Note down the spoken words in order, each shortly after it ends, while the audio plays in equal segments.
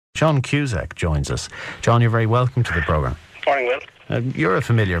John Cusack joins us. John, you're very welcome to the programme. Morning, Will. You're a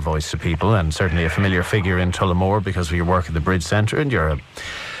familiar voice to people, and certainly a familiar figure in Tullamore because of your work at the Bridge Centre, and you're a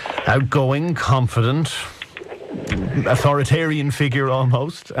outgoing, confident, authoritarian figure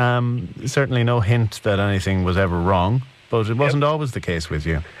almost. Certainly no hint that anything was ever wrong, but it wasn't always the case with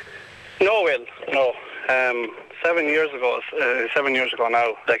you. No, Will, no. 7 years ago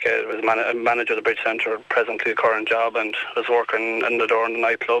now, I was a manager of the Bridge Centre, presently a current job, and was working in the door in the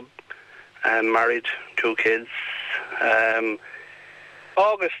nightclub, married, 2 kids.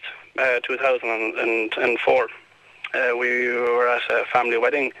 August 2004, we were at a family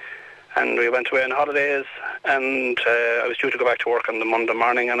wedding, and we went away on holidays, and I was due to go back to work on the Monday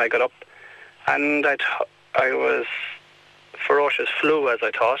morning, and I got up, and I was ferocious flu, as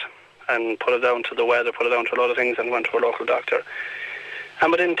I thought, and put it down to the weather, put it down to a lot of things, and went to a local doctor.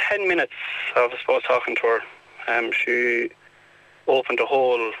 And within 10 minutes of, I suppose, talking to her, she opened a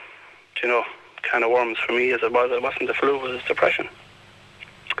whole, kind of worms for me as it was. It wasn't the flu, it was depression.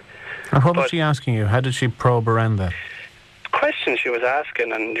 And what was she asking you? How did she probe around that? Questions she was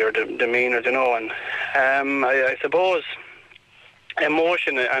asking, and your demeanour, and I suppose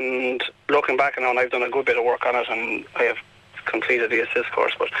emotion, and looking back now, and I've done a good bit of work on it, and I have completed the assist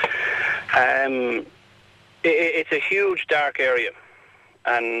course, but it's a huge dark area,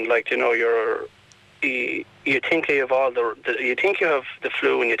 and you think you have you think you have the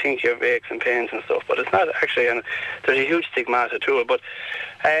flu, and you think you have aches and pains and stuff, but it's not actually, and there's a huge stigmata to it. But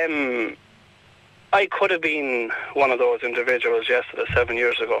I could have been one of those individuals yesterday, 7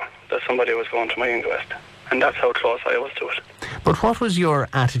 years ago, that somebody was going to my inquest, and that's how close I was to it. But what was your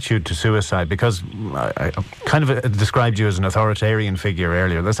attitude to suicide? Because I kind of described you as an authoritarian figure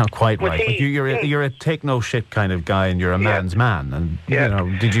earlier. That's not quite right. But you're a take no shit kind of guy, and you're a man's man. And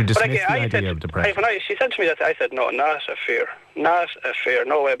did you dismiss the idea of depression? She said to me that, I said no, not a fear, no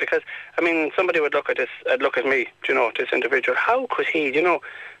way. Because somebody would look at me, this individual. How could he?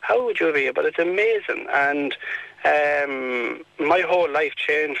 How would you be? But it's amazing, and my whole life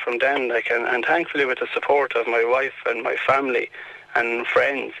changed from then, and thankfully with the support of my wife and my family and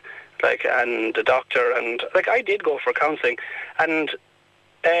friends, and the doctor, and I did go for counselling, and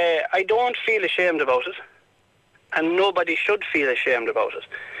I don't feel ashamed about it, and nobody should feel ashamed about it.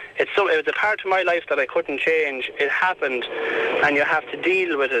 It was a part of my life that I couldn't change. It happened, and you have to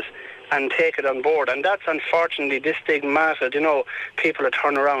deal with it and take it on board. And that's unfortunately this stigmata, people are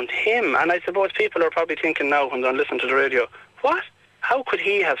turning around him. And I suppose people are probably thinking now when they're listening to the radio, what? How could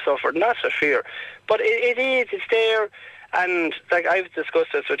he have suffered? Not a fear. But it's there. And I've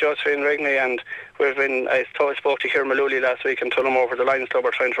discussed this with Josephine Rigney, and I spoke to Kieran Malooly last week and told him over the Lions Club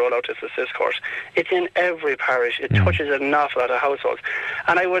are trying to roll out this assist course. It's in every parish. It touches an awful lot of households.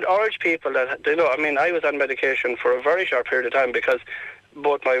 And I would urge people that, I was on medication for a very short period of time because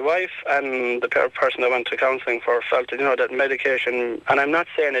both my wife and the person I went to counselling for felt that, that medication, and I'm not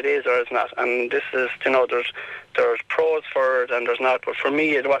saying it is or it's not, and this is, there's pros for it and there's not, but for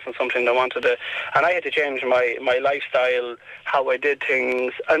me it wasn't something I wanted to, and I had to change my lifestyle, how I did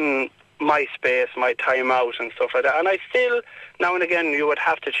things, and my space, my time out and stuff like that. And I still, now and again, you would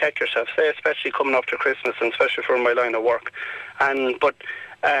have to check yourself, say especially coming up to Christmas, and especially for my line of work. And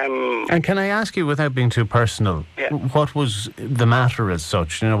can I ask you, without being too personal, what was the matter as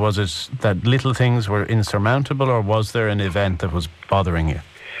such? Was it that little things were insurmountable, or was there an event that was bothering you?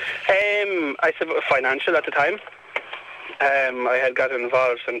 I said financial at the time. I had got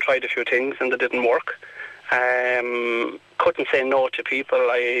involved and tried a few things, and they didn't work. Couldn't say no to people.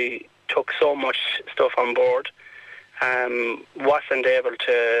 I took so much stuff on board. Wasn't able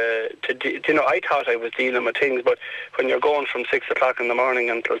to I thought I was dealing with things, but when you're going from 6 o'clock in the morning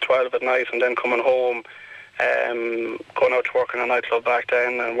until 12 at night, and then coming home, going out to work in a nightclub back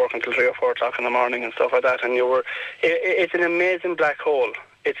then, and working till 3 or 4 o'clock in the morning and stuff like that, and it's an amazing black hole.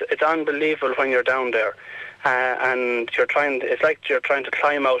 It's unbelievable when you're down there, and it's like you're trying to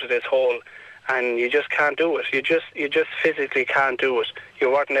climb out of this hole, and you just can't do it. You just physically can't do it.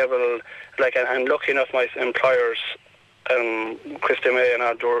 You weren't able, and lucky enough, my employers, Christy May and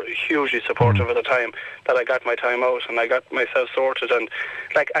they were hugely supportive at the time, that I got my time out and I got myself sorted, and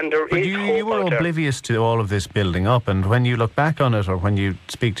there is hope. You were oblivious to all of this building up, and when you look back on it, or when you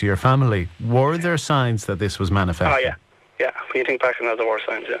speak to your family, were there signs that this was manifesting? Oh yeah. When you think back on it, there were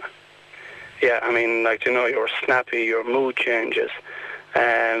signs. Yeah. You were snappy, your mood changes.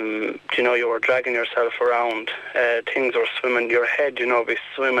 You were dragging yourself around. Things were swimming. Your head, be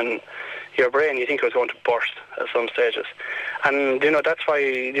swimming. Your brain, you think it was going to burst at some stages. And, that's why,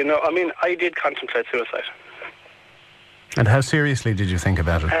 I did contemplate suicide. And how seriously did you think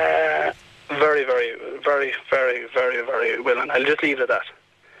about it? Very, very, very, very, very, very willing. I'll just leave it at that.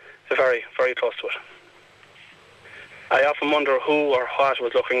 Very, very close to it. I often wonder who or what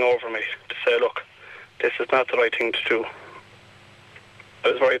was looking over me to say, look, this is not the right thing to do.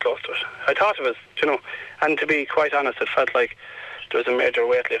 I was very close to it. I thought it was, and to be quite honest, it felt like there was a major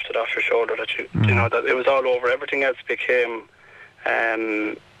weight lifted off your shoulder, that that it was all over. Everything else became,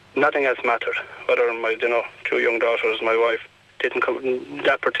 nothing else mattered. Whether my, 2 young daughters, my wife, didn't come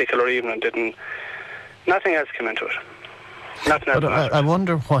that particular evening, nothing else came into it. Nothing else mattered. I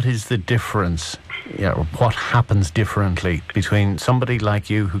wonder what is the difference, or what happens differently between somebody like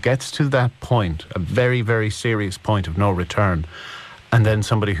you who gets to that point, a very, very serious point of no return, and then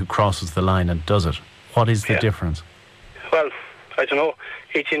somebody who crosses the line and does it. What is the difference? Well, I don't know.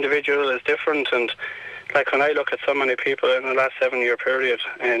 Each individual is different, and like when I look at so many people in the last 7-year period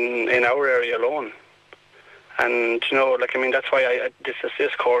in our area alone, and that's why this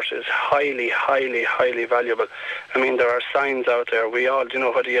assist course is highly, highly, highly valuable. I mean, there are signs out there. We all,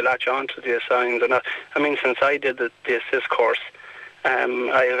 whether you latch on to the signs or not. I mean, since I did the assist course,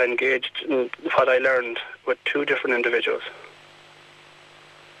 I have engaged in what I learned with 2 different individuals.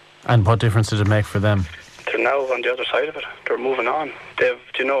 And what difference did it make for them? They're now on the other side of it. They're moving on. It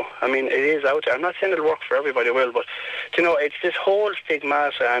is out there. I'm not saying it'll work for everybody, but, it's this whole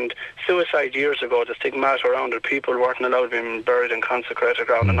stigmata, and suicide years ago, the stigmata around it, people weren't allowed to be buried in consecrated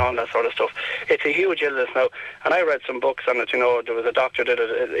ground and all that sort of stuff. It's a huge illness now, and I read some books on it, there was a doctor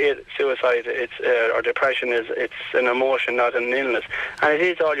that suicide, or depression it's an emotion, not an illness, and it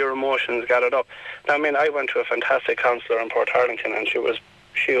is all your emotions gathered up. Now, I went to a fantastic counsellor in Port Harlington, and she was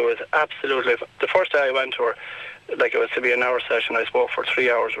absolutely... The first day I went to her, like it was to be an hour session, I spoke for 3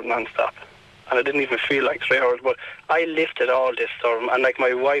 hours non-stop. And I didn't even feel like 3 hours, but I lifted all this storm. And like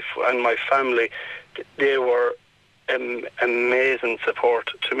my wife and my family, they were amazing support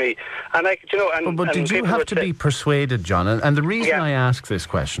to me. And But did you have to be persuaded, John? And the reason I ask this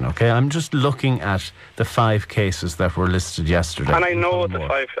question, okay, I'm just looking at the 5 cases that were listed yesterday. And I know the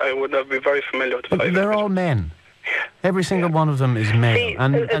 5, I would be very familiar with the 5. They're all men. Every single one of them is male,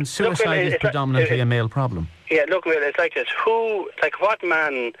 and suicide is predominantly a male problem. Yeah, look, Will, it's like this. What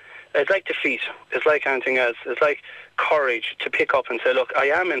man... It's like defeat. It's like anything else. It's like courage to pick up and say, look, I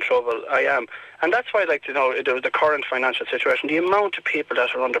am in trouble. I am. And that's why, the current financial situation, the amount of people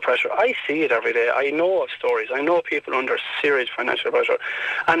that are under pressure, I see it every day. I know of stories. I know people under serious financial pressure.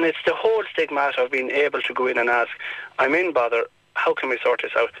 And it's the whole stigmata of being able to go in and ask, I'm in bother. How can we sort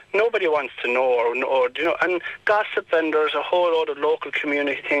this out? Nobody wants to know, and gossip, and there's a whole lot of local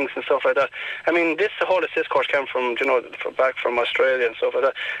community things and stuff like that. The whole assist course came from, back from Australia and stuff like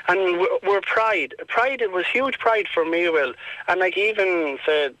that. And we're pride, it was huge pride for me, Will. And even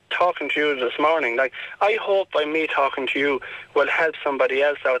said, talking to you this morning, I hope by me talking to you will help somebody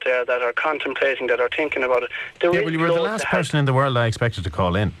else out there that are contemplating, that are thinking about it. You were the last person in the world I expected to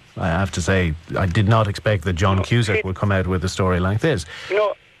call in. I have to say, I did not expect that John Cusack would come out with a story like this. See,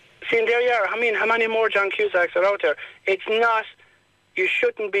 and there you are. How many more John Cusacks are out there? It's not, you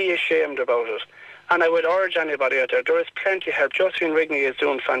shouldn't be ashamed about it. And I would urge anybody out there is plenty of help. Josephine Rigney is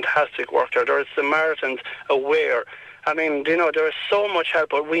doing fantastic work there. There is Samaritans Aware. There is so much help,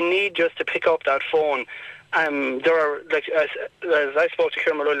 but we need just to pick up that phone. There are, as I spoke to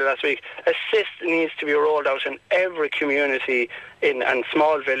Kieran Mullally last week, assist needs to be rolled out in every community and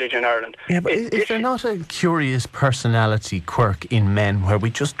small village in Ireland. Yeah, but is there not a curious personality quirk in men where we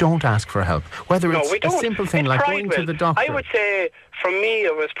just don't ask for help? Whether it's a simple thing like going to the doctor. I would say, for me,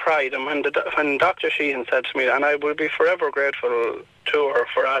 it was pride. And when Dr. Sheehan said to me, and I will be forever grateful to her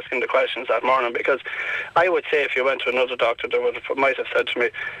for asking the questions that morning, because I would say if you went to another doctor, might have said to me,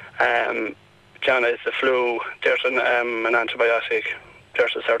 John, it's the flu, there's an antibiotic,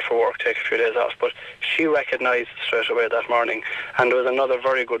 there's a start for work, take a few days off. But she recognised straight away that morning. And there was another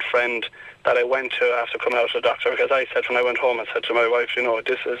very good friend that I went to after coming out of the doctor, because I said, when I went home, I said to my wife,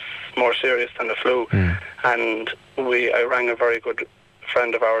 this is more serious than the flu. And I rang a very good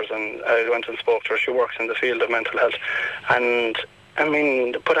friend of ours, and I went and spoke to her. She works in the field of mental health. And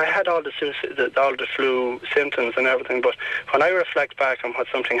but I had all the flu symptoms and everything. But when I reflect back on what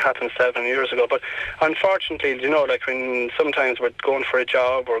something happened 7 years ago, but unfortunately, when sometimes we're going for a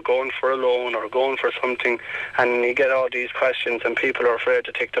job or going for a loan or going for something, and you get all these questions, and people are afraid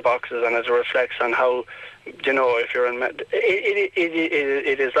to tick the boxes, and it reflects on how, if you're in,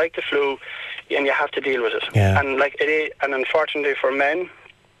 it is like the flu, and you have to deal with it. Yeah. And unfortunately for men,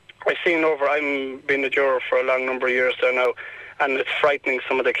 I've been a juror for a long number of years there now. and it's frightening,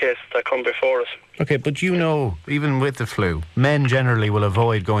 some of the cases that come before us. Okay, but even with the flu, men generally will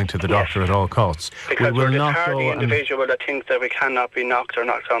avoid going to the doctor at all costs. Because we're the hardy individual that thinks that we cannot be knocked or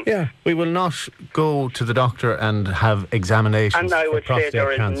knocked on. Yeah, we will not go to the doctor and have examinations for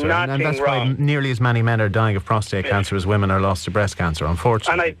prostate cancer. And that's why nearly as many men are dying of prostate cancer as women are lost to breast cancer,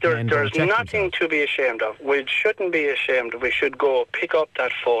 unfortunately. And there's nothing to be ashamed of. We shouldn't be ashamed. We should go pick up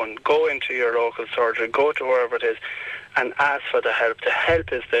that phone, go into your local surgery, go to wherever it is, and ask for the help. The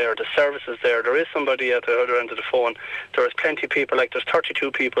help is there, the service is there. There is somebody at the other end of the phone. There is plenty of people, like there's 32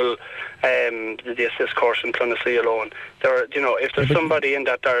 people the assist course in Clonaslee alone. There, if there's somebody in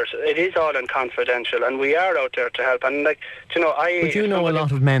that, it is all in confidential, and we are out there to help. And But a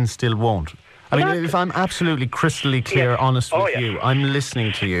lot of men still won't. I mean, if I'm absolutely crystally clear, honest with you, I'm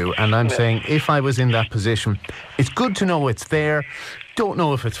listening to you, and I'm saying, if I was in that position, it's good to know it's there, don't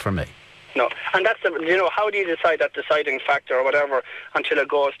know if it's for me. No, and that's how do you decide that deciding factor or whatever until it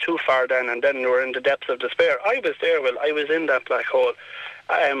goes too far then, and then we're in the depths of despair. I was there, I was in that black hole.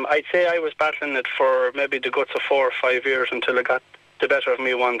 I'd say I was battling it for maybe the guts of 4 or 5 years until it got the better of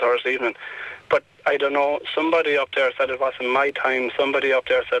me one Thursday evening. But I don't know, somebody up there said it wasn't my time. Somebody up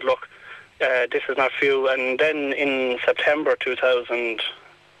there said, look, this is not for you. And then in September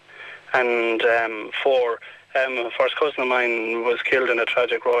 2004, a first cousin of mine was killed in a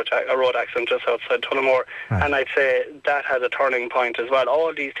tragic road accident just outside Tullamore. Right. And I'd say that had a turning point as well.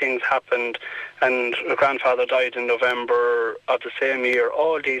 All these things happened, and her grandfather died in November of the same year.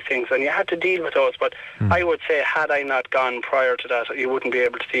 All these things, and you had to deal with those. But I would say, had I not gone prior to that, you wouldn't be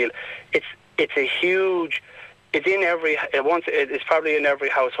able to deal. It's a huge. It's in every. It's probably in every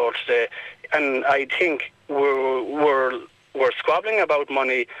household today, and I think we're squabbling about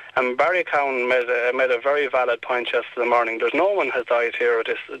money, and Barry Cowan made a very valid point yesterday morning. There's no one has died here at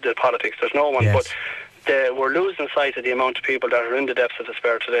the politics. There's no one, but we're losing sight of the amount of people that are in the depths of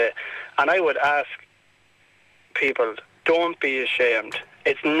despair today. And I would ask people, don't be ashamed.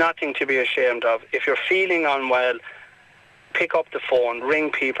 It's nothing to be ashamed of. If you're feeling unwell, pick up the phone,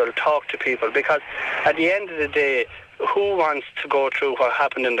 ring people, talk to people, because at the end of the day, who wants to go through what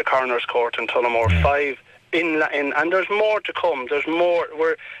happened in the coroner's court in Tullamore? 5 and there's more to come. There's more.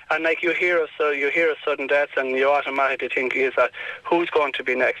 And like you hear of sudden deaths, and you automatically think, is that who's going to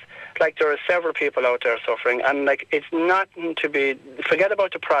be next? Like, there are several people out there suffering, and like, it's nothing to be. Forget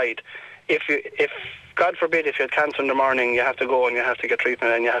about the pride. If God forbid, if you had cancer in the morning, you have to go and you have to get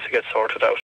treatment and you have to get sorted out.